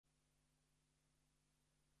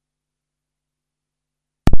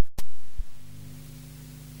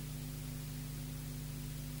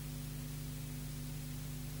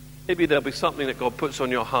Maybe there'll be something that God puts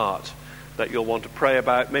on your heart that you'll want to pray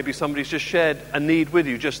about. Maybe somebody's just shared a need with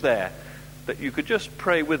you just there, that you could just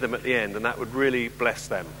pray with them at the end, and that would really bless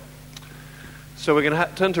them. So we're going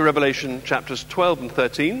to turn to Revelation chapters 12 and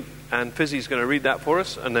 13, and Fizzy's going to read that for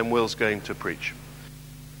us, and then Will's going to preach.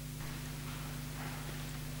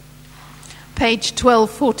 Page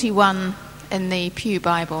 1241 in the Pew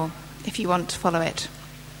Bible, if you want to follow it.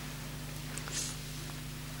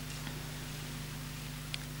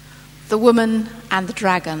 The Woman and the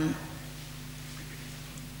Dragon.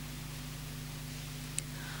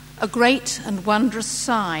 A great and wondrous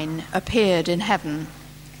sign appeared in heaven.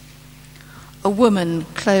 A woman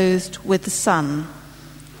clothed with the sun,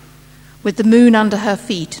 with the moon under her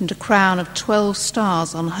feet and a crown of 12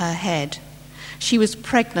 stars on her head. She was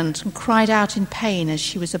pregnant and cried out in pain as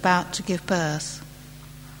she was about to give birth.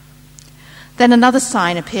 Then another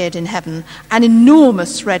sign appeared in heaven, an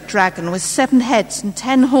enormous red dragon with 7 heads and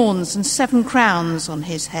 10 horns and 7 crowns on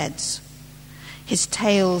his heads. His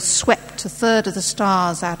tail swept a third of the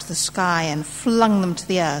stars out of the sky and flung them to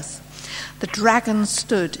the earth. The dragon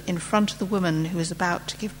stood in front of the woman who was about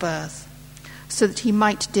to give birth, so that he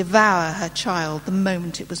might devour her child the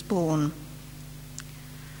moment it was born.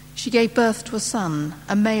 She gave birth to a son,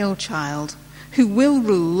 a male child, who will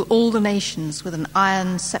rule all the nations with an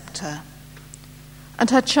iron scepter. And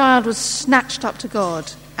her child was snatched up to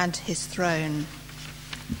God and his throne.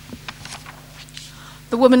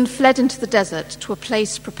 The woman fled into the desert to a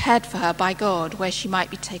place prepared for her by God, where she might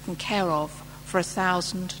be taken care of for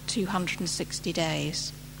 1,260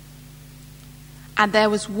 days. And there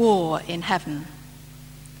was war in heaven.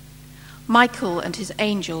 Michael and his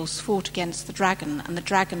angels fought against the dragon, and the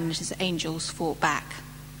dragon and his angels fought back.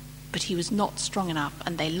 But he was not strong enough,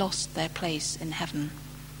 and they lost their place in heaven.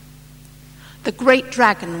 The great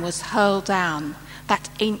dragon was hurled down,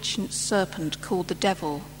 that ancient serpent called the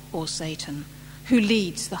devil or Satan, who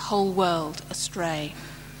leads the whole world astray.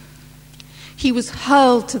 He was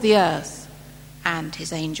hurled to the earth, and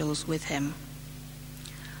his angels with him.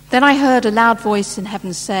 Then I heard a loud voice in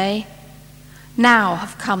heaven say, "Now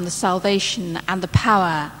have come the salvation and the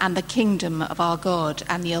power and the kingdom of our God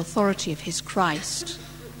and the authority of his Christ.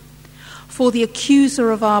 For the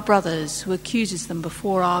accuser of our brothers, who accuses them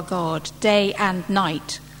before our God day and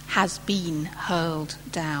night, has been hurled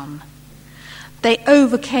down. They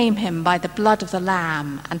overcame him by the blood of the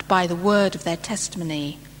Lamb and by the word of their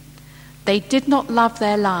testimony. They did not love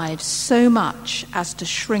their lives so much as to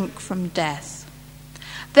shrink from death.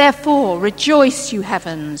 Therefore rejoice, you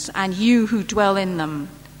heavens, and you who dwell in them.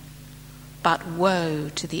 But woe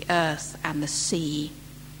to the earth and the sea,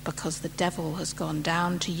 because the devil has gone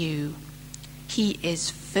down to you. He is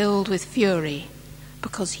filled with fury,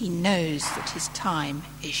 because he knows that his time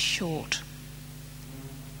is short."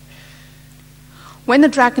 When the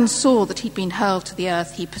dragon saw that he'd been hurled to the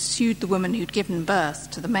earth, he pursued the woman who'd given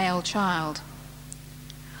birth to the male child.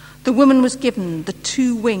 The woman was given the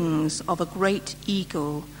 2 wings of a great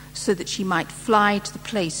eagle, so that she might fly to the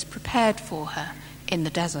place prepared for her in the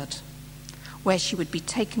desert, where she would be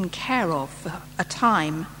taken care of for a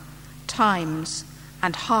time, times,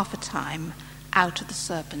 and half a time out of the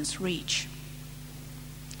serpent's reach.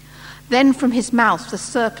 Then from his mouth the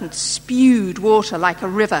serpent spewed water like a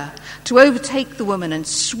river to overtake the woman and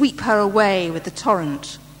sweep her away with the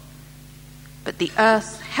torrent. But the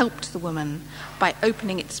earth helped the woman by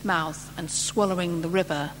opening its mouth and swallowing the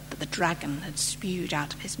river that the dragon had spewed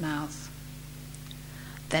out of his mouth.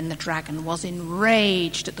 Then the dragon was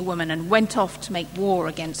enraged at the woman and went off to make war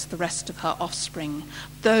against the rest of her offspring,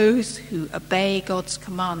 those who obey God's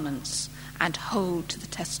commandments and hold to the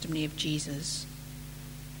testimony of Jesus.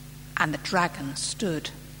 And the dragon stood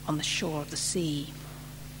on the shore of the sea.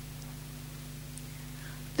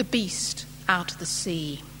 The beast out of the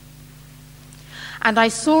sea. And I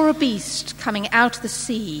saw a beast coming out of the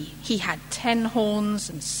sea. He had 10 horns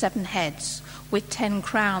and 7 heads, with 10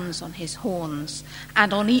 crowns on his horns,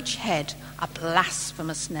 and on each head a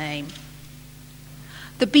blasphemous name.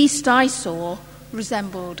 The beast I saw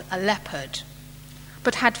resembled a leopard,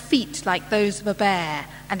 but had feet like those of a bear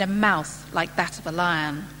and a mouth like that of a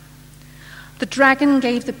lion. The dragon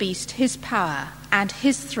gave the beast his power and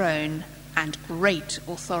his throne and great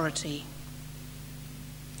authority.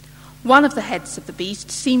 One of the heads of the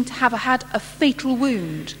beast seemed to have had a fatal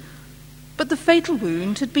wound, but the fatal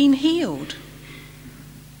wound had been healed.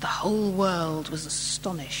 The whole world was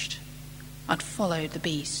astonished and followed the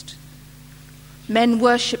beast. Men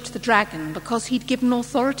worshipped the dragon because he'd given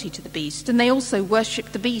authority to the beast, and they also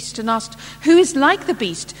worshipped the beast and asked, "Who is like the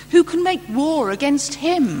beast? Who can make war against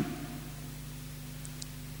him?"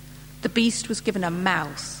 The beast was given a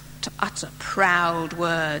mouth to utter proud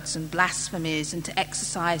words and blasphemies and to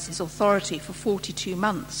exercise his authority for 42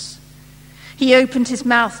 months. He opened his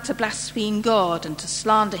mouth to blaspheme God and to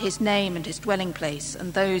slander his name and his dwelling place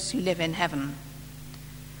and those who live in heaven.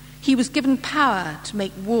 He was given power to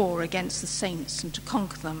make war against the saints and to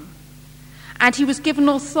conquer them. And he was given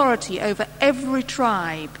authority over every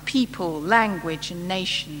tribe, people, language, and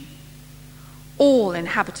nation. All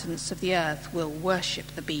inhabitants of the earth will worship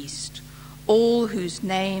the beast, all whose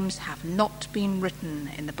names have not been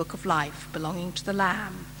written in the book of life belonging to the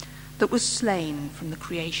Lamb that was slain from the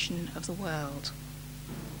creation of the world.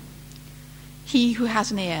 He who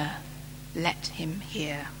has an ear, let him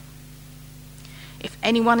hear. If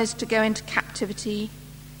anyone is to go into captivity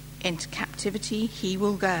he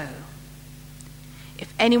will go.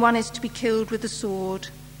 If anyone is to be killed with the sword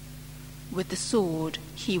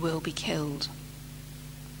he will be killed.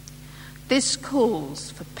 This calls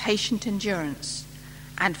for patient endurance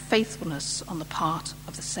and faithfulness on the part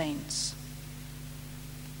of the saints.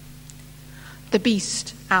 The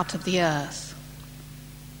beast out of the earth.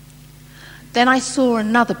 Then I saw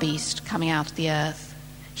another beast coming out of the earth.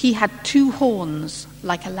 He had 2 horns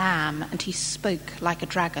like a lamb, and he spoke like a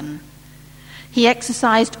dragon. He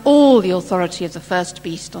exercised all the authority of the first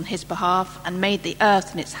beast on his behalf and made the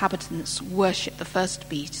earth and its inhabitants worship the first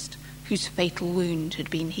beast, whose fatal wound had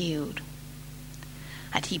been healed.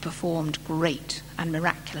 And he performed great and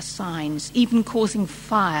miraculous signs, even causing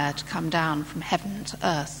fire to come down from heaven to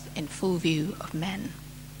earth in full view of men.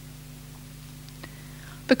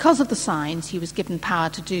 Because of the signs he was given power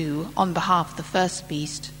to do on behalf of the first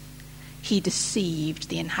beast, he deceived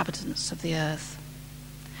the inhabitants of the earth.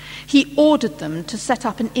 He ordered them to set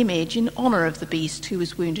up an image in honor of the beast who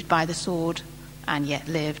was wounded by the sword and yet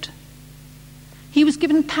lived. He was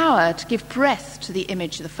given power to give breath to the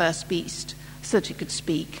image of the first beast so that it could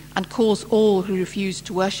speak and cause all who refused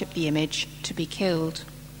to worship the image to be killed.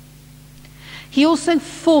 He also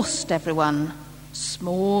forced everyone,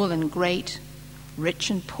 small and great,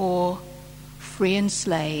 rich and poor, free and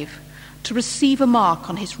slave, to receive a mark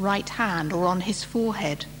on his right hand or on his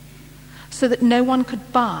forehead, so that no one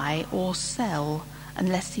could buy or sell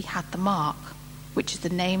unless he had the mark, which is the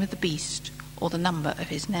name of the beast or the number of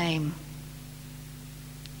his name.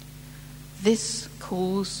 This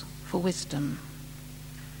calls for wisdom.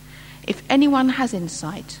 If anyone has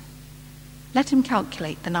insight, let him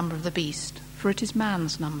calculate the number of the beast, for it is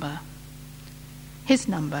man's number. His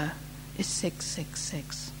number is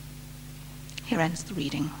 666. Here ends the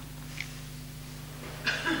reading.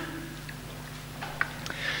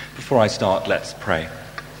 Before I start, let's pray.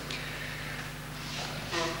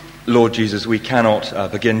 Lord Jesus, we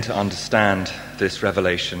cannot begin to understand this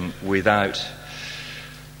revelation without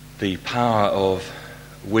the power of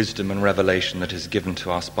wisdom and revelation that is given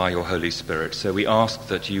to us by your Holy Spirit. So we ask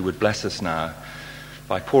that you would bless us now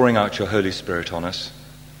by pouring out your Holy Spirit on us,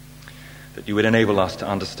 that you would enable us to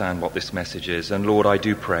understand what this message is. And Lord, I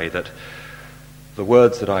do pray that the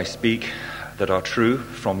words that I speak that are true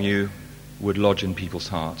from you would lodge in people's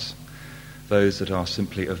hearts. Those that are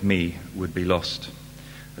simply of me would be lost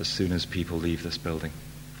as soon as people leave this building.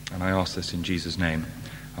 And I ask this in Jesus' name.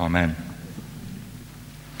 Amen.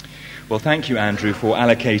 Well, thank you, Andrew, for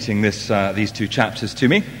allocating these 2 chapters to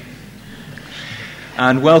me.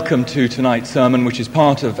 And welcome to tonight's sermon, which is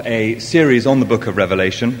part of a series on the book of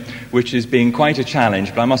Revelation, which has been quite a challenge,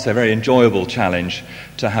 but I must say a very enjoyable challenge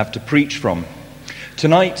to have to preach from.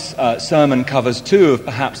 Tonight's sermon covers 2 of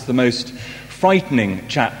perhaps the most frightening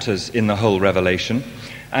chapters in the whole Revelation,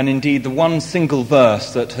 and indeed the one single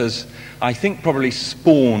verse that has, I think, probably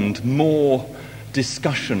spawned more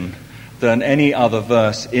discussion than any other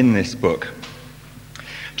verse in this book.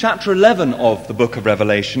 Chapter 11 of the book of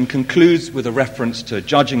Revelation concludes with a reference to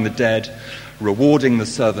judging the dead, rewarding the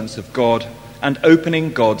servants of God, and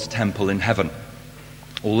opening God's temple in heaven.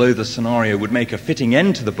 Although the scenario would make a fitting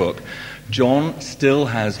end to the book, John still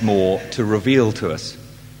has more to reveal to us.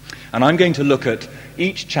 And I'm going to look at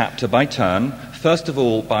each chapter by turn, first of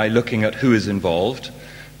all by looking at who is involved,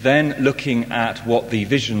 then looking at what the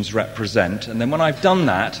visions represent, and then when I've done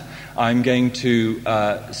that, I'm going to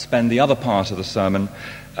spend the other part of the sermon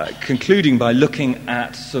concluding by looking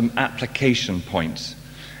at some application points.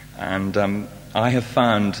 And I have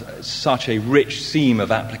found such a rich seam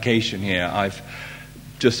of application here. I've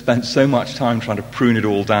just spent so much time trying to prune it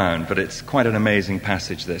all down, but it's quite an amazing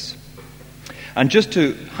passage, this. And just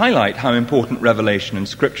to highlight how important Revelation and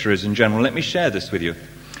Scripture is in general, let me share this with you.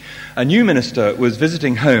 A new minister was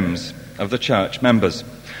visiting homes of the church members,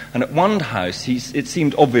 and at one house it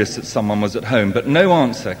seemed obvious that someone was at home, but no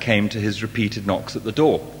answer came to his repeated knocks at the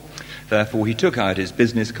door. Therefore he took out his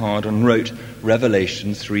business card and wrote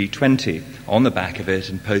Revelation 3:20 on the back of it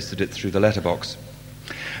and posted it through the letterbox.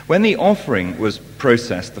 When the offering was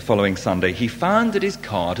processed the following Sunday, he found that his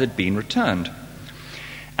card had been returned.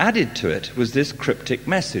 Added to it was this cryptic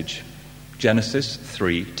message, Genesis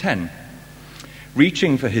 3:10.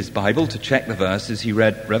 Reaching for his Bible to check the verses, he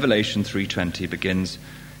read Revelation 3:20 begins,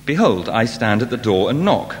 "Behold, I stand at the door and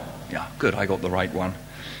knock." Yeah, good, I got the right one,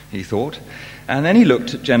 he thought. And then he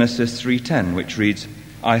looked at Genesis 3:10, which reads,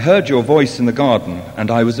 "I heard your voice in the garden, and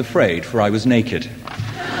I was afraid, for I was naked."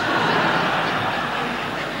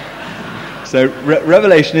 So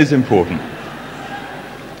Revelation is important.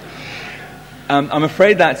 I'm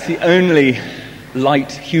afraid that's the only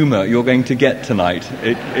light humour you're going to get tonight.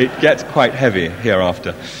 It gets quite heavy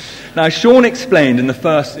hereafter. Now, Sean explained in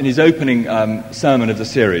his opening sermon of the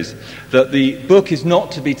series that the book is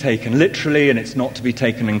not to be taken literally and it's not to be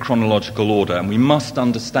taken in chronological order. And we must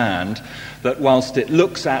understand that whilst it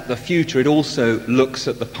looks at the future, it also looks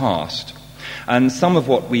at the past. And some of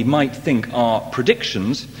what we might think are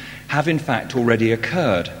predictions have in fact already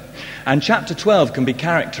occurred. And chapter 12 can be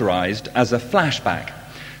characterized as a flashback,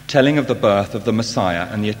 telling of the birth of the Messiah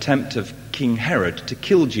and the attempt of King Herod to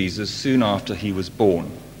kill Jesus soon after he was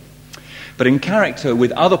born. But in character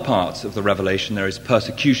with other parts of the Revelation, there is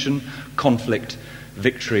persecution, conflict,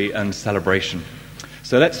 victory, and celebration.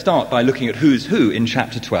 So let's start by looking at who's who in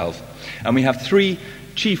chapter 12. And we have three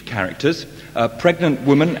chief characters: a pregnant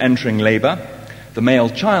woman entering labor, the male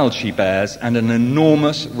child she bears, and an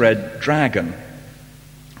enormous red dragon,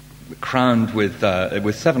 crowned with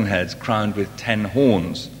 7 heads, crowned with 10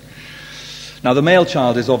 horns. Now, the male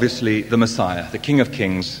child is obviously the Messiah, the King of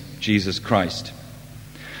Kings, Jesus Christ.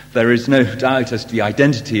 There is no doubt as to the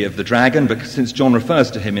identity of the dragon, because since John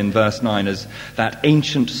refers to him in verse 9 as that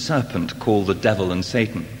ancient serpent called the devil and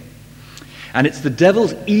Satan. And it's the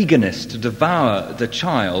devil's eagerness to devour the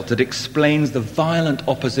child that explains the violent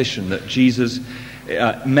opposition that Jesus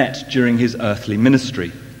met during his earthly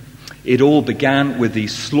ministry. It all began with the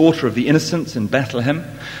slaughter of the innocents in Bethlehem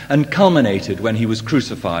and culminated when he was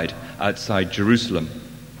crucified outside Jerusalem.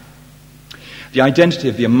 The identity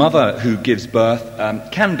of the mother who gives birth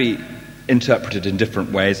can be interpreted in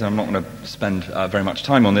different ways, and I'm not going to spend very much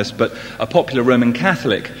time on this, but a popular Roman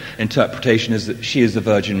Catholic interpretation is that she is the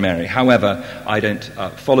Virgin Mary. However, I don't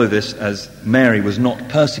follow this, as Mary was not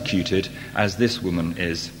persecuted as this woman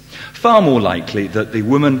is. Far more likely that the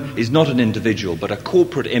woman is not an individual, but a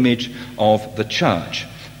corporate image of the church,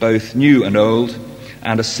 both new and old,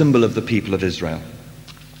 and a symbol of the people of Israel.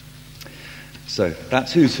 So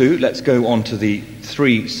that's who's who. Let's go on to the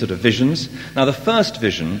three sort of visions. Now, the first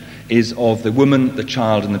vision is of the woman, the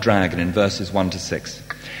child, and the dragon in verses 1 to 6.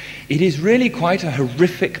 It is really quite a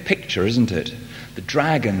horrific picture, isn't it? The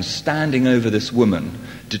dragon standing over this woman,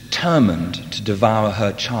 determined to devour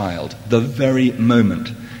her child the very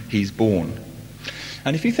moment he's born.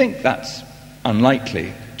 And if you think that's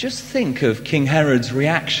unlikely, just think of King Herod's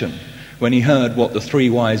reaction when he heard what the 3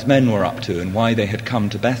 wise men were up to and why they had come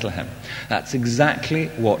to Bethlehem. That's exactly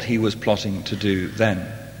what he was plotting to do then.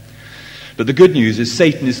 But the good news is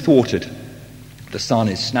Satan is thwarted. The son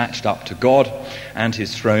is snatched up to God and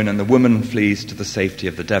his throne, and the woman flees to the safety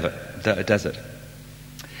of the desert.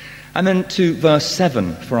 And then to verse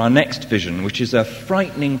 7 for our next vision, which is a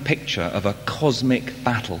frightening picture of a cosmic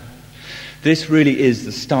battle. This really is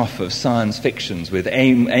the stuff of science fictions, with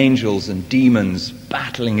angels and demons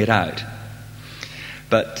battling it out.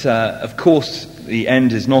 But, of course, the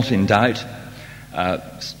end is not in doubt.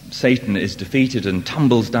 Satan is defeated and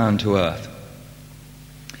tumbles down to earth.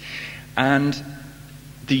 And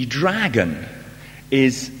the dragon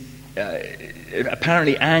is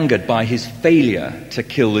apparently angered by his failure to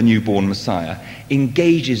kill the newborn Messiah,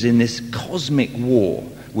 engages in this cosmic war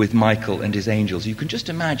with Michael and his angels. You can just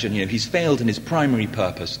imagine, he's failed in his primary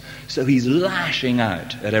purpose, so he's lashing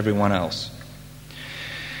out at everyone else.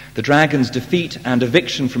 The dragon's defeat and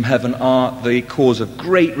eviction from heaven are the cause of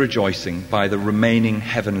great rejoicing by the remaining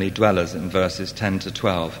heavenly dwellers in verses 10 to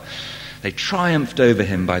 12. They triumphed over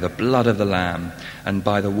him by the blood of the Lamb and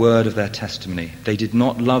by the word of their testimony. They did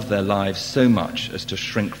not love their lives so much as to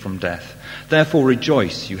shrink from death. Therefore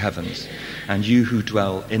rejoice, you heavens, and you who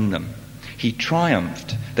dwell in them. He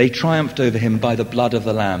triumphed. They triumphed over him by the blood of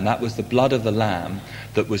the Lamb. That was the blood of the Lamb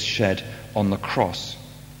that was shed on the cross.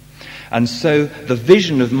 And so the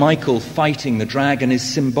vision of Michael fighting the dragon is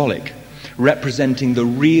symbolic, representing the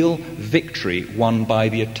real victory won by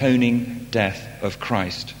the atoning death of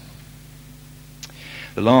Christ.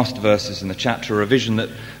 The last verses in the chapter are a vision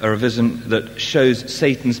that shows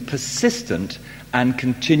Satan's persistent and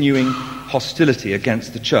continuing hostility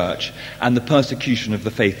against the church and the persecution of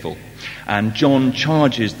the faithful. And John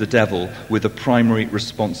charges the devil with the primary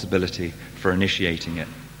responsibility for initiating it.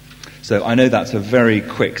 So I know that's a very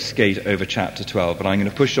quick skate over chapter 12, but I'm going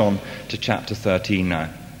to push on to chapter 13 now.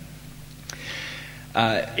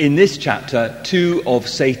 In this chapter, two of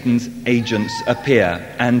Satan's agents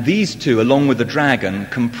appear, and these two, along with the dragon,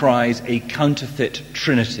 comprise a counterfeit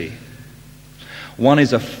trinity. One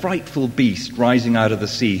is a frightful beast rising out of the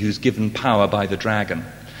sea who's given power by the dragon.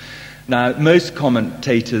 Now, most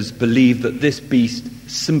commentators believe that this beast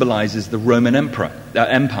symbolizes the Roman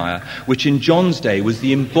Empire, which in John's day was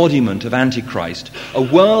the embodiment of antiChrist, a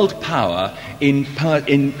world power in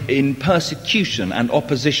persecution and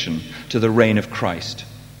opposition to the reign of Christ.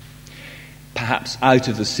 Perhaps out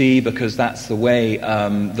of the sea, because that's the way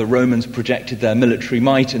the Romans projected their military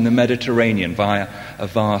might in the Mediterranean via a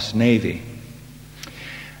vast navy.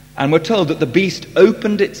 And we're told that the beast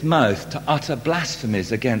opened its mouth to utter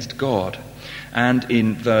blasphemies against God, and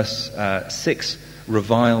in verse 6,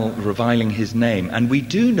 reviling his name. And we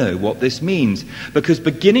do know what this means, because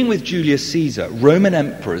beginning with Julius Caesar, Roman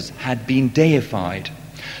emperors had been deified.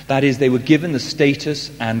 That is, they were given the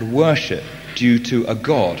status and worship due to a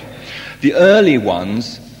god. The early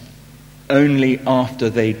ones only after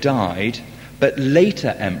they died, but later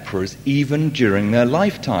emperors even during their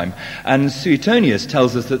lifetime. And Suetonius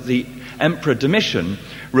tells us that the Emperor Domitian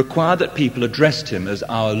required that people addressed him as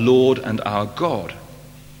our Lord and our God.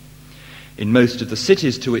 In most of the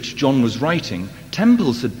cities to which John was writing,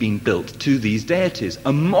 temples had been built to these deities,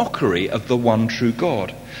 a mockery of the one true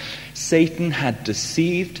God. Satan had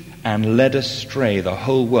deceived and led astray the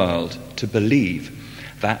whole world to believe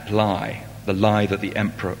that lie, the lie that the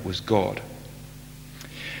emperor was God.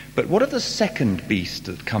 But what of the second beast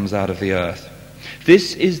that comes out of the earth?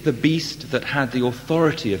 This is the beast that had the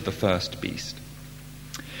authority of the first beast.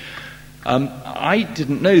 I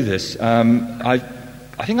didn't know this.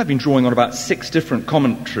 I think I've been drawing on about 6 different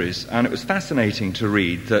commentaries, and it was fascinating to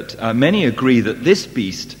read that many agree that this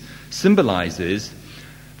beast symbolizes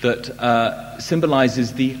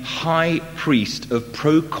the high priest of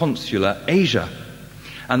proconsular Asia.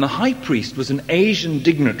 And the high priest was an Asian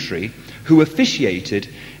dignitary who officiated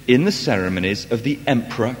in the ceremonies of the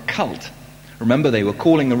emperor cult. Remember, they were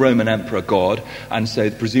calling the Roman emperor God, and so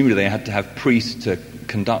presumably they had to have priests to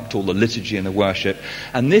conduct all the liturgy and the worship.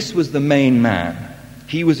 And this was the main man.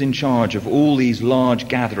 He was in charge of all these large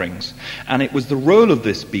gatherings. And it was the role of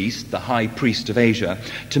this beast, the high priest of Asia,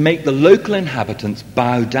 to make the local inhabitants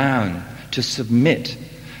bow down, to submit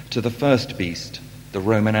to the first beast, the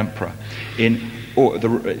Roman emperor, in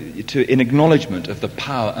acknowledgement of the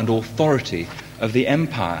power and authority of the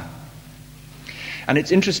empire. And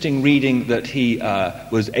it's interesting reading that he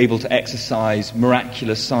was able to exercise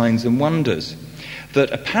miraculous signs and wonders,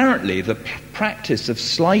 that apparently the practice of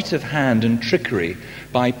sleight of hand and trickery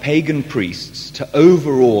by pagan priests to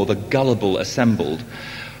overawe the gullible assembled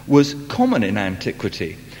was common in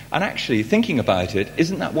antiquity. And actually, thinking about it,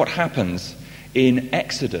 isn't that what happens in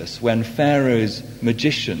Exodus when Pharaoh's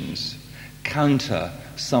magicians counter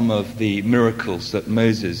some of the miracles that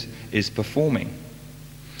Moses is performing?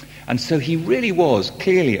 And so he really was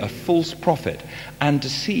clearly a false prophet and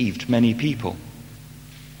deceived many people.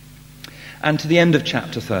 And to the end of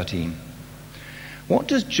chapter 13, what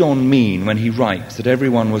does John mean when he writes that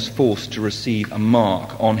everyone was forced to receive a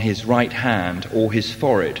mark on his right hand or his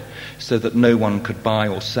forehead so that no one could buy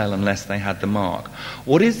or sell unless they had the mark?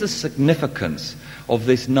 What is the significance of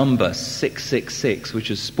this number 666, which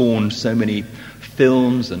has spawned so many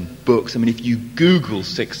films and books? I mean, if you Google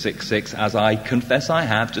 666, as I confess I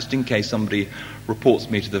have, just in case somebody reports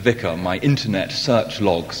me to the vicar on my internet search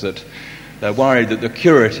logs that they're worried that the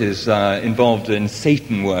curate is involved in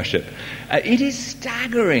Satan worship. It is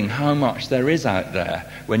staggering how much there is out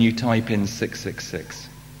there when you type in 666.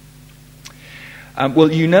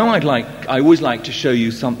 Well, you know I always like to show you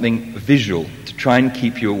something visual to try and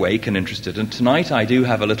keep you awake and interested. And tonight I do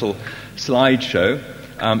have a little slideshow.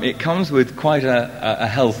 It comes with quite a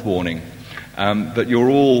health warning. But you're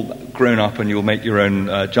all grown up and you'll make your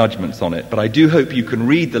own judgments on it. But I do hope you can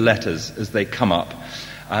read the letters as they come up.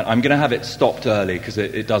 I'm going to have it stopped early because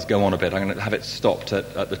it does go on a bit. I'm going to have it stopped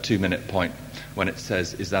at the 2-minute point when it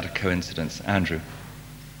says, "Is that a coincidence?" Andrew.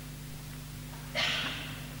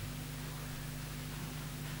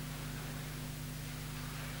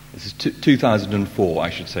 This is 2004, I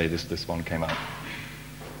should say, this one came out.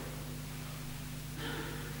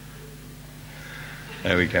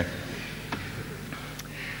 There we go.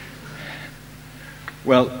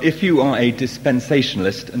 Well, if you are a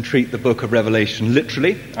dispensationalist and treat the book of Revelation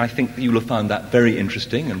literally, I think you will find that very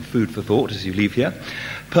interesting and food for thought as you leave here.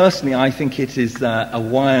 Personally, I think it is a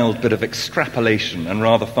wild bit of extrapolation and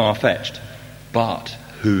rather far-fetched. But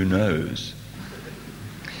who knows?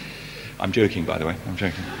 I'm joking, by the way. I'm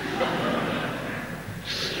joking.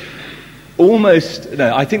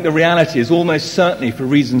 I think the reality is almost certainly for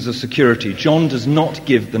reasons of security. John does not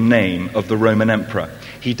give the name of the Roman emperor.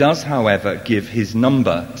 He does, however, give his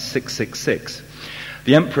number, 666.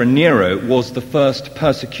 The Emperor Nero was the first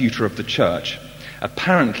persecutor of the church.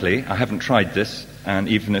 Apparently, I haven't tried this, and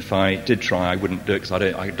even if I did try, I wouldn't do it because I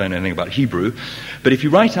don't know anything about Hebrew. But if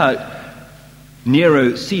you write out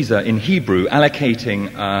Nero Caesar in Hebrew,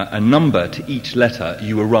 allocating a number to each letter,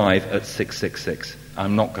 you arrive at 666.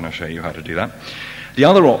 I'm not going to show you how to do that. The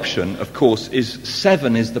other option, of course, is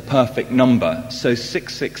 7 is the perfect number. So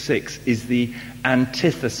 666 is the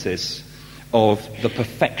antithesis of the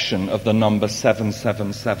perfection of the number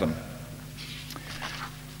 777.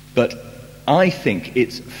 But I think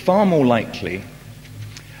it's far more likely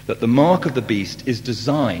that the mark of the beast is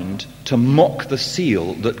designed to mock the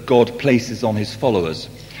seal that God places on his followers.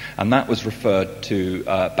 And that was referred to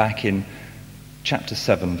back in chapter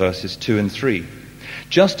 7, verses 2 and 3.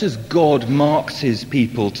 Just as God marks his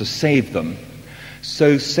people to save them,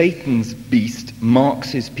 so Satan's beast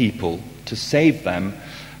marks his people to save them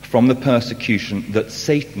from the persecution that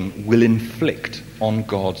Satan will inflict on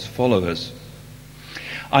God's followers.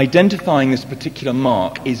 Identifying this particular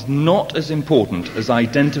mark is not as important as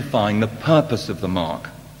identifying the purpose of the mark.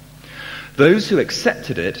 Those who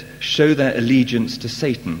accepted it show their allegiance to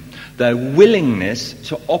Satan, their willingness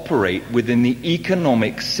to operate within the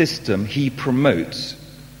economic system he promotes.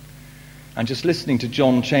 And just listening to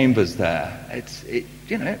John Chambers there,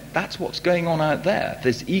 that's what's going on out there.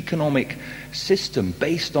 This economic system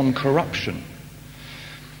based on corruption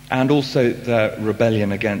and also the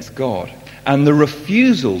rebellion against God. And the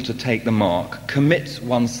refusal to take the mark commits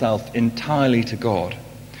oneself entirely to God,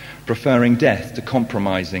 preferring death to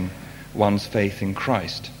compromising one's faith in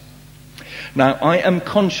Christ. Now, I am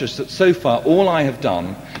conscious that so far all I have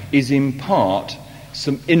done is impart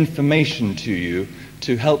some information to you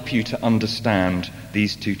to help you to understand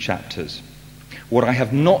these two chapters. What I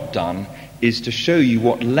have not done is to show you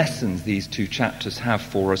what lessons these two chapters have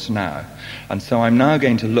for us now. And so I'm now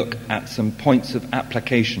going to look at some points of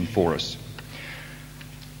application for us.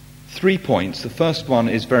 3 points. The first one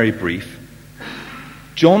is very brief.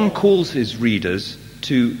 John calls his readers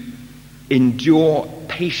to endure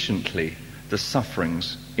patiently the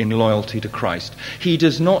sufferings in loyalty to Christ. He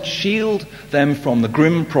does not shield them from the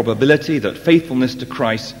grim probability that faithfulness to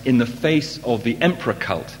Christ in the face of the emperor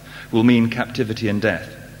cult will mean captivity and death.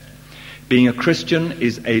 Being a Christian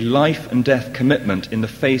is a life and death commitment in the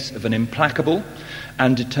face of an implacable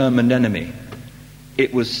and determined enemy.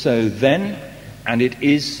 It was so then, and it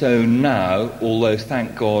is so now, although,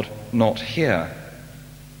 thank God, not here.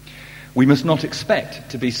 We must not expect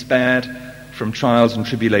to be spared from trials and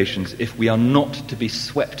tribulations if we are not to be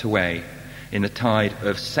swept away in the tide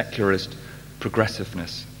of secularist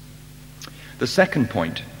progressiveness. The second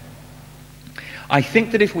point, I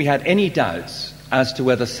think that if we had any doubts as to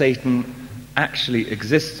whether Satan actually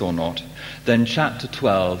exists or not, then chapter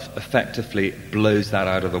 12 effectively blows that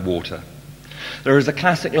out of the water. There is a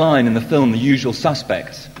classic line in the film The Usual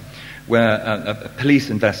Suspects where a police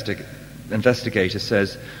investigator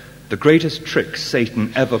says, "The greatest trick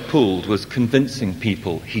Satan ever pulled was convincing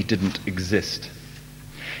people he didn't exist."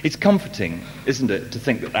 It's comforting, isn't it, to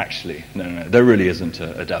think that actually, no, there really isn't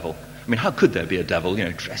a devil. I mean, how could there be a devil,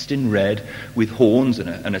 dressed in red with horns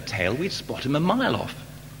and a tail? We'd spot him a mile off.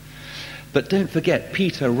 But don't forget,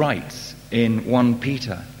 Peter writes in 1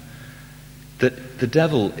 Peter that the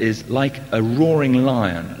devil is like a roaring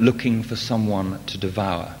lion looking for someone to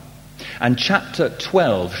devour. And chapter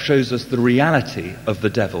 12 shows us the reality of the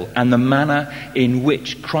devil and the manner in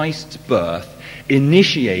which Christ's birth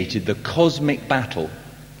initiated the cosmic battle,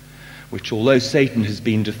 which, although Satan has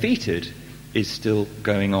been defeated, is still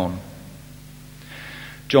going on.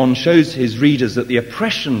 John shows his readers that the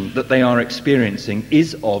oppression that they are experiencing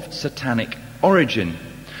is of satanic origin.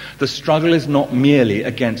 The struggle is not merely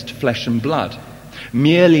against flesh and blood,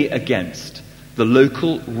 merely against the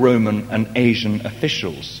local Roman and Asian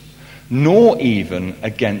officials, nor even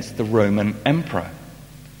against the Roman emperor.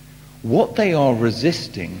 What they are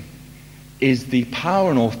resisting is the power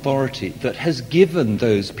and authority that has given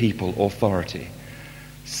those people authority.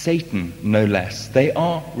 Satan, no less. They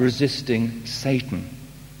are resisting Satan.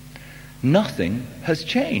 Nothing has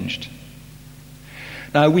changed.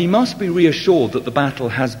 Now, we must be reassured that the battle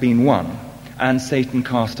has been won, and Satan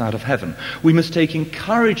cast out of heaven. We must take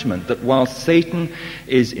encouragement that while Satan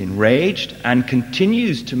is enraged and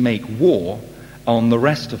continues to make war on the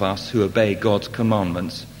rest of us who obey God's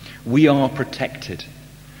commandments, we are protected.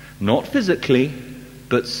 Not physically,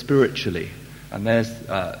 but spiritually. And there's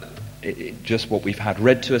just what we've had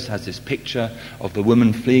read to us has this picture of the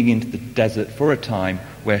woman fleeing into the desert for a time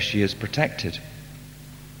where she is protected.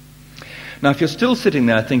 Now, if you're still sitting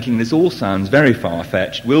there thinking this all sounds very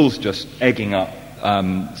far-fetched, Will's just egging up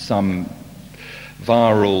some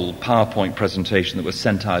viral PowerPoint presentation that was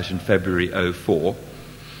sent out in February 2004,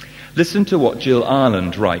 listen to what Jill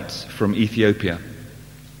Ireland writes from Ethiopia.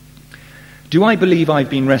 Do I believe I've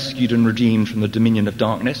been rescued and redeemed from the dominion of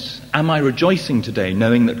darkness? Am I rejoicing today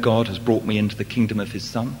knowing that God has brought me into the kingdom of his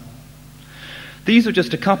Son? These are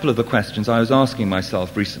just a couple of the questions I was asking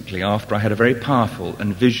myself recently after I had a very powerful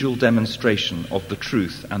and visual demonstration of the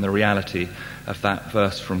truth and the reality of that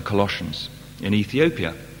verse from Colossians in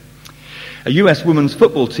Ethiopia. A US women's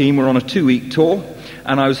football team were on a 2-week tour,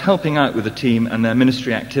 and I was helping out with the team and their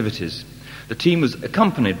ministry activities. The team was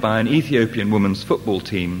accompanied by an Ethiopian women's football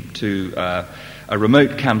team to a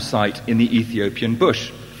remote campsite in the Ethiopian bush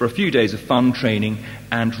for a few days of fun, training,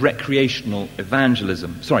 and relational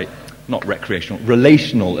evangelism. I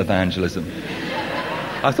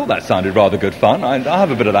thought that sounded rather good fun. I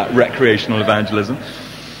have a bit of that recreational evangelism.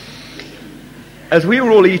 As we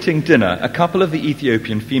were all eating dinner, a couple of the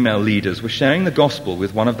Ethiopian female leaders were sharing the gospel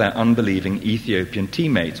with one of their unbelieving Ethiopian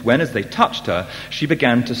teammates when, as they touched her, she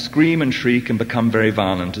began to scream and shriek and become very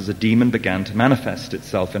violent as a demon began to manifest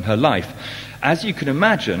itself in her life. As you can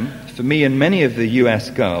imagine, for me and many of the US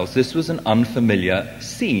girls, this was an unfamiliar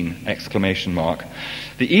scene! The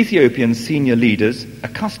Ethiopian senior leaders,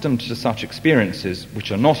 accustomed to such experiences,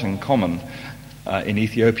 which are not uncommon in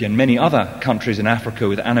Ethiopia and many other countries in Africa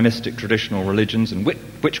with animistic traditional religions and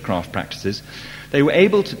witchcraft practices, they were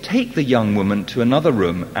able to take the young woman to another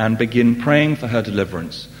room and begin praying for her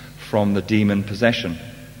deliverance from the demon possession.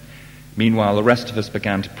 Meanwhile, the rest of us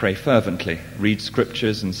began to pray fervently, read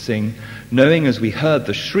scriptures and sing, knowing as we heard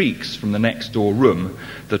the shrieks from the next door room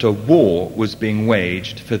that a war was being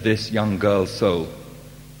waged for this young girl's soul.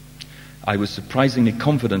 I was surprisingly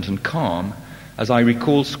confident and calm as I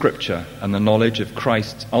recall Scripture and the knowledge of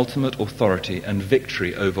Christ's ultimate authority and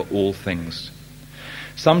victory over all things.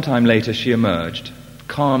 Sometime later she emerged,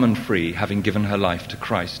 calm and free, having given her life to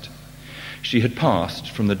Christ. She had passed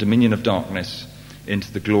from the dominion of darkness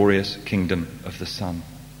into the glorious kingdom of the Son.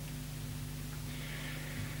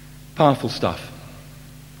 Powerful stuff,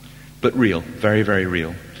 but real, very, very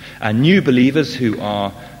real. And new believers who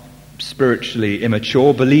are spiritually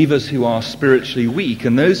immature, believers who are spiritually weak,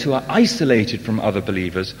 and those who are isolated from other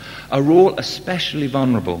believers are all especially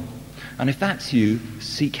vulnerable. And if that's you,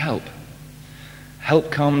 seek help.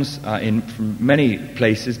 Help comes from many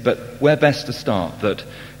places, but where best to start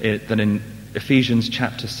than in Ephesians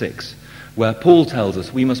chapter 6, where Paul tells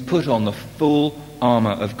us we must put on the full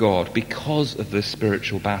armour of God because of this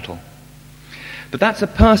spiritual battle. But that's a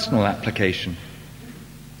personal application.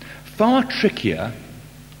 Far trickier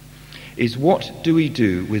is what do we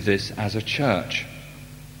do with this as a church?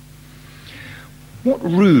 What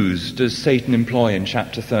ruse does Satan employ in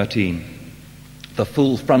chapter 13? The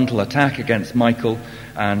full frontal attack against Michael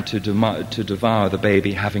and to devour the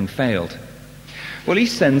baby having failed. Well, he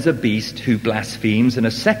sends a beast who blasphemes and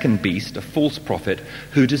a second beast, a false prophet,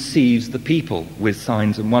 who deceives the people with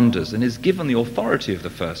signs and wonders and is given the authority of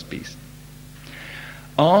the first beast.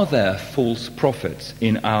 Are there false prophets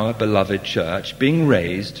in our beloved church being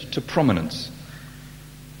raised to prominence?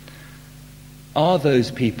 Are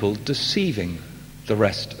those people deceiving the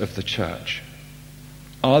rest of the church?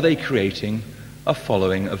 Are they creating a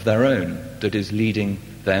following of their own that is leading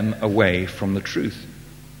them away from the truth?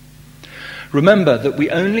 Remember that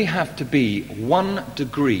we only have to be 1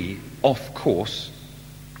 degree off course,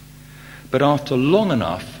 but after long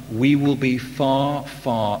enough we will be far,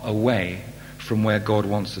 far away from where God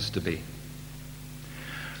wants us to be.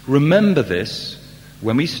 Remember this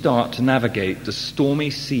when we start to navigate the stormy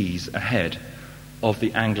seas ahead of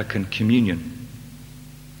the Anglican Communion.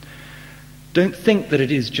 Don't think that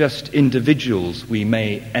it is just individuals we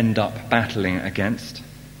may end up battling against.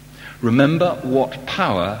 Remember what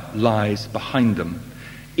power lies behind them,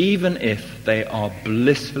 even if they are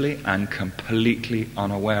blissfully and completely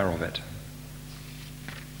unaware of it.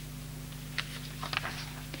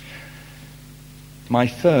 My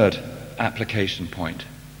third application point.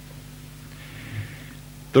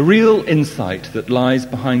 The real insight that lies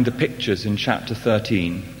behind the pictures in chapter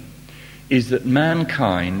 13 is that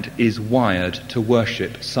mankind is wired to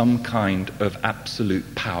worship some kind of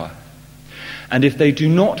absolute power. And if they do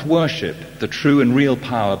not worship the true and real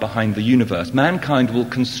power behind the universe, mankind will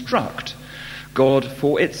construct God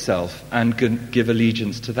for itself and give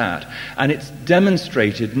allegiance to that. And it's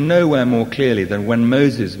demonstrated nowhere more clearly than when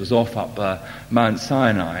Moses was off up Mount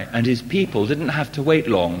Sinai, and his people didn't have to wait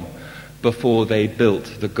long before they built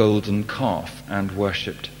the golden calf and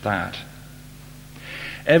worshipped that.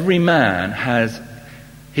 Every man has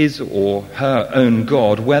his or her own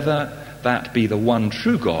God, whether that be the one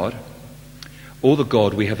true God or the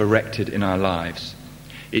God we have erected in our lives.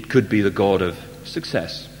 It could be the God of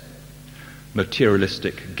success,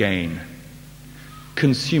 materialistic gain,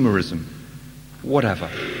 consumerism, whatever.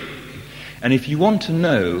 And if you want to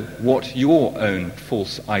know what your own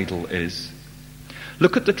false idol is,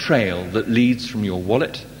 look at the trail that leads from your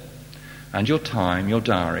wallet and your time, your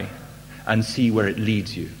diary, and see where it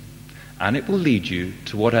leads you. And it will lead you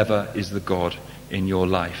to whatever is the God in your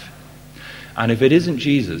life. And if it isn't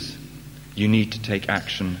Jesus, you need to take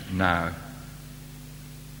action now.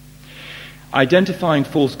 Identifying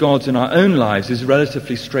false gods in our own lives is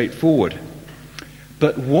relatively straightforward.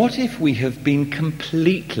 But what if we have been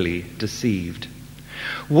completely deceived?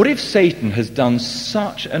 What if Satan has done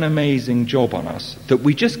such an amazing job on us that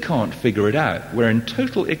we just can't figure it out? We're in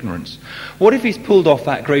total ignorance. What if he's pulled off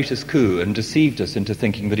that greatest coup and deceived us into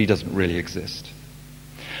thinking that he doesn't really exist?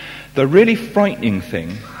 The really frightening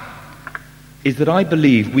thing is that I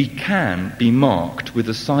believe we can be marked with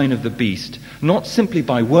the sign of the beast, not simply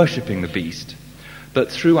by worshipping the beast,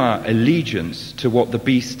 but through our allegiance to what the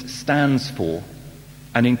beast stands for,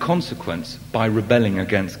 and in consequence, by rebelling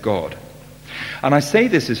against God. And I say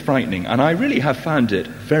this is frightening, and I really have found it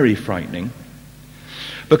very frightening,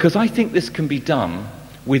 because I think this can be done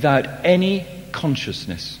without any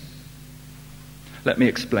consciousness. Let me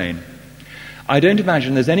explain. I don't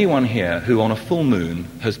imagine there's anyone here who on a full moon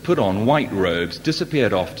has put on white robes,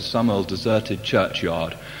 disappeared off to some old deserted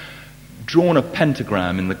churchyard, drawn a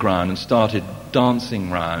pentagram in the ground and started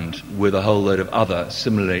dancing round with a whole load of other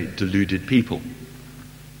similarly deluded people,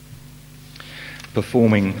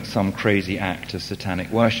 performing some crazy act of satanic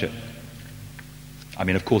worship. I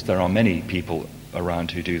mean, of course, there are many people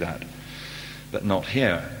around who do that, but not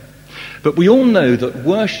here. But we all know that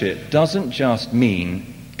worship doesn't just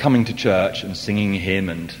mean coming to church and singing a hymn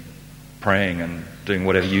and praying and doing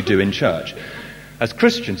whatever you do in church. As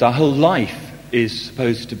Christians, our whole life is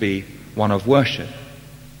supposed to be one of worship.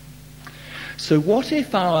 So what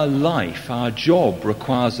if our life, our job,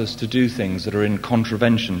 requires us to do things that are in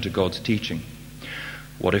contravention to God's teaching?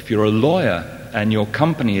 What if you're a lawyer and your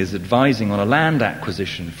company is advising on a land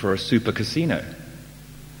acquisition for a super casino?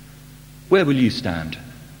 Where will you stand?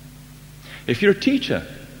 If you're a teacher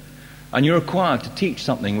and you're required to teach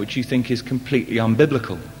something which you think is completely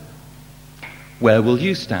unbiblical, where will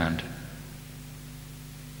you stand?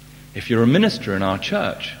 If you're a minister in our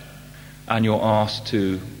church and you're asked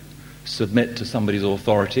to submit to somebody's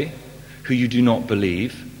authority who you do not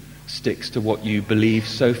believe sticks to what you believe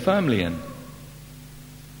so firmly in,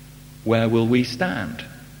 where will we stand?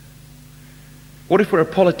 What if we're a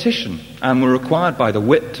politician and we're required by the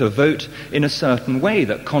whip to vote in a certain way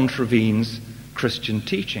that contravenes Christian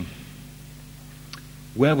teaching?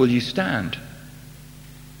 Where will you stand?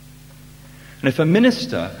 And if a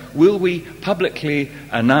minister, will we publicly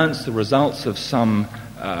announce the results of some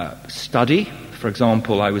study? For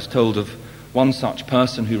example, I was told of one such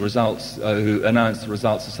person who announced the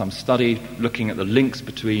results of some study looking at the links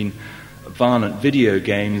between violent video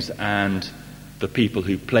games and the people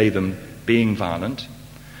who play them being violent,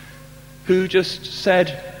 who just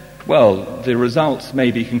said, well, the results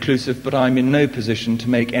may be conclusive, but I'm in no position to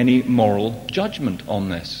make any moral judgment on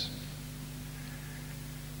this.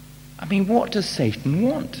 I mean, what does Satan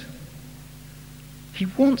want? He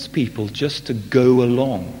wants people just to go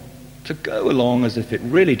along as if it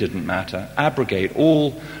really didn't matter, abrogate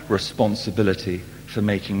all responsibility for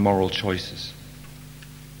making moral choices.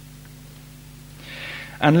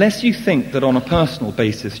 Unless you think that on a personal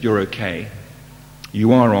basis you're okay,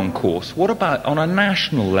 you are on course, what about on a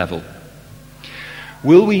national level?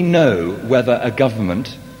 Will we know whether a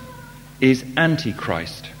government is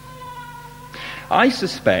antiChrist? I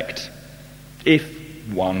suspect if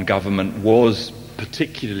one government was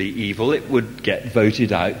particularly evil, it would get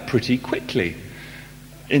voted out pretty quickly.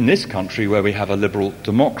 In this country where we have a liberal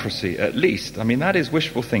democracy, at least. I mean, that is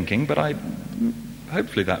wishful thinking, but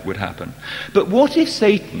hopefully that would happen. But what if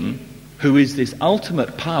Satan, who is this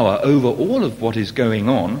ultimate power over all of what is going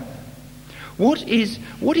on, what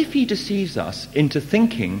if he deceives us into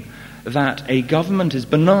thinking that a government is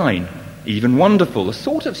benign, even wonderful, a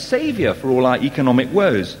sort of saviour for all our economic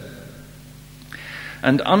woes?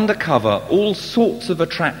 and undercover all sorts of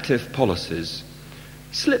attractive policies,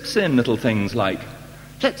 slips in little things like,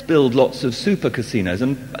 let's build lots of super casinos.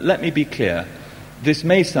 And let me be clear, this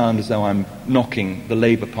may sound as though I'm knocking the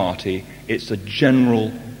Labour Party. It's a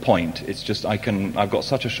general point. It's just I've got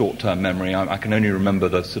such a short-term memory, I can only remember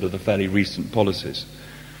the fairly recent policies.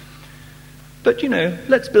 But,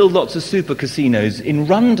 let's build lots of super casinos in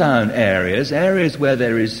rundown areas where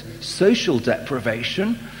there is social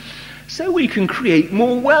deprivation, so we can create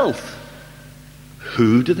more wealth.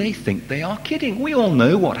 Who do they think they are kidding? We all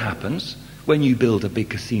know what happens when you build a big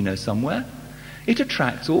casino somewhere. It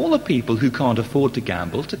attracts all the people who can't afford to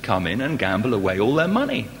gamble to come in and gamble away all their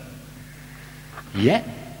money. Yet,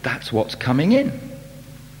 that's what's coming in.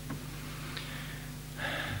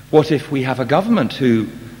 What if we have a government who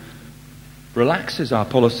relaxes our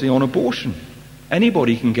policy on abortion?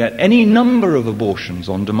 Anybody can get any number of abortions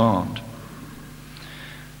on demand.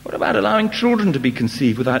 What about allowing children to be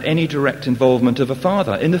conceived without any direct involvement of a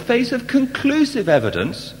father, in the face of conclusive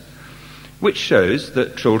evidence which shows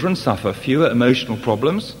that children suffer fewer emotional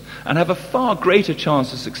problems and have a far greater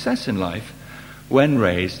chance of success in life when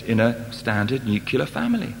raised in a standard nuclear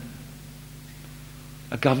family?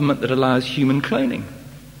 A government that allows human cloning,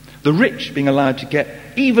 the rich being allowed to get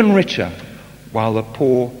even richer while the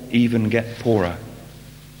poor even get poorer.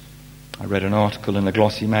 I read an article in a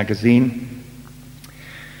glossy magazine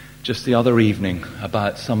just the other evening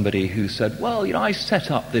about somebody who said, well, I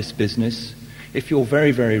set up this business. If you're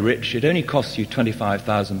very, very rich, it only costs you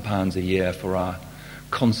 £25,000 a year for our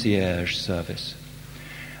concierge service.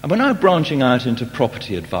 And we're now branching out into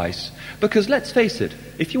property advice, because let's face it,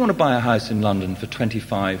 if you want to buy a house in London for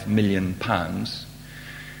 £25 million,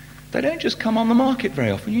 they don't just come on the market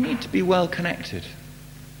very often. You need to be well connected.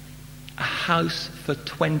 A house for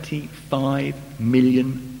 £25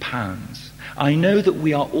 million. I know that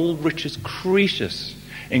we are all rich as Croesus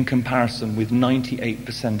in comparison with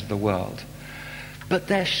 98% of the world. But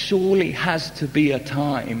there surely has to be a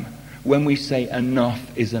time when we say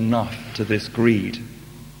enough is enough to this greed.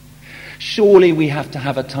 Surely we have to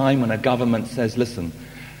have a time when a government says, listen,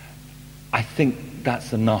 I think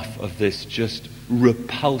that's enough of this just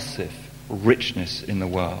repulsive richness in the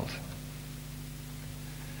world.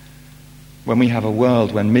 When we have a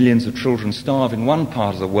world when millions of children starve in one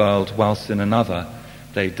part of the world whilst in another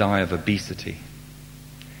they die of obesity.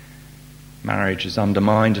 Marriage is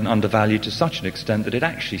undermined and undervalued to such an extent that it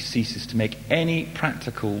actually ceases to make any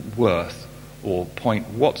practical worth or point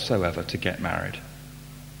whatsoever to get married.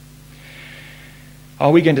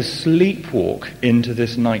 Are we going to sleepwalk into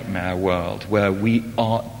this nightmare world where we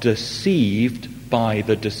are deceived by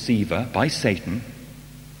the deceiver, by Satan,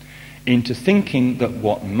 into thinking that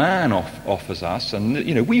what man offers us, and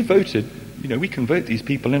we voted, we can vote these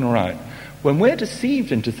people in or out, when we're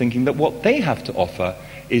deceived into thinking that what they have to offer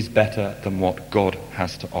is better than what God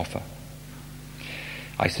has to offer?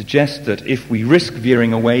 I suggest that if we risk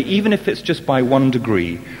veering away, even if it's just by 1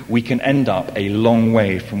 degree, we can end up a long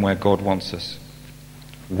way from where God wants us.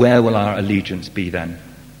 Where will our allegiance be then?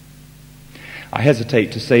 I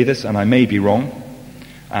hesitate to say this, and I may be wrong.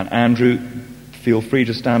 And Andrew, feel free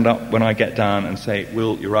to stand up when I get down and say,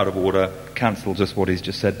 Will, you're out of order, cancel just what he's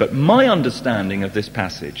just said. But my understanding of this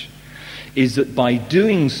passage is that by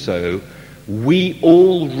doing so, we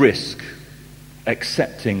all risk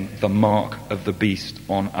accepting the mark of the beast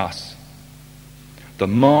on us. The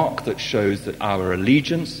mark that shows that our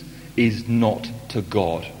allegiance is not to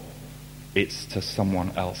God, it's to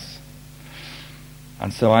someone else.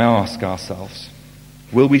 And so I ask ourselves,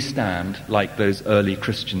 will we stand like those early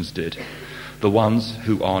Christians did, the ones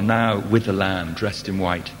who are now with the Lamb dressed in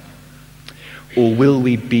white? Or will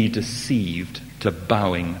we be deceived to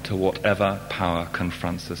bowing to whatever power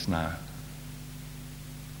confronts us now?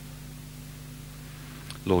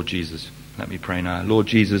 Lord Jesus, let me pray now. Lord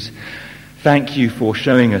Jesus, thank you for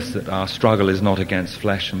showing us that our struggle is not against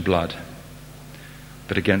flesh and blood,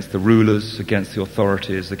 but against the rulers, against the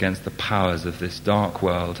authorities, against the powers of this dark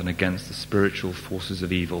world, and against the spiritual forces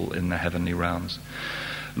of evil in the heavenly realms.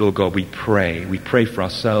 Lord God, we pray for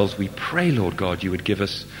ourselves. We pray, Lord God, you would give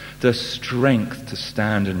us the strength to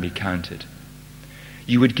stand and be counted.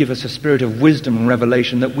 You would give us a spirit of wisdom and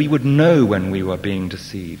revelation that we would know when we were being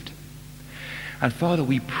deceived. And Father,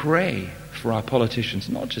 we pray for our politicians,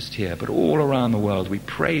 not just here, but all around the world. We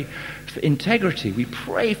pray for integrity. We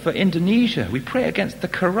pray for Indonesia. We pray against the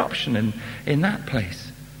corruption in that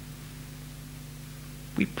place.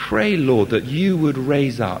 We pray, Lord, that you would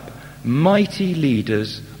raise up mighty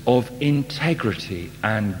leaders of integrity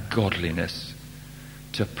and godliness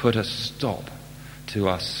to put a stop to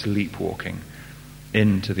us sleepwalking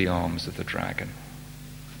into the arms of the dragon.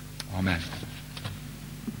 Amen.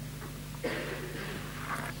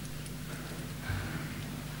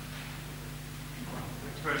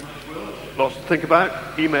 think about.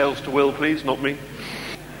 Emails to Will, please, not me.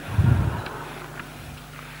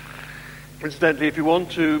 Incidentally, if you want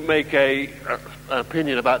to make an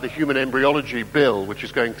opinion about the human embryology bill, which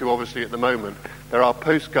is going through obviously at the moment, there are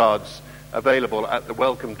postcards available at the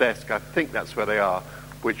welcome desk. I think that's where they are,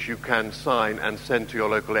 which you can sign and send to your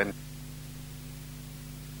local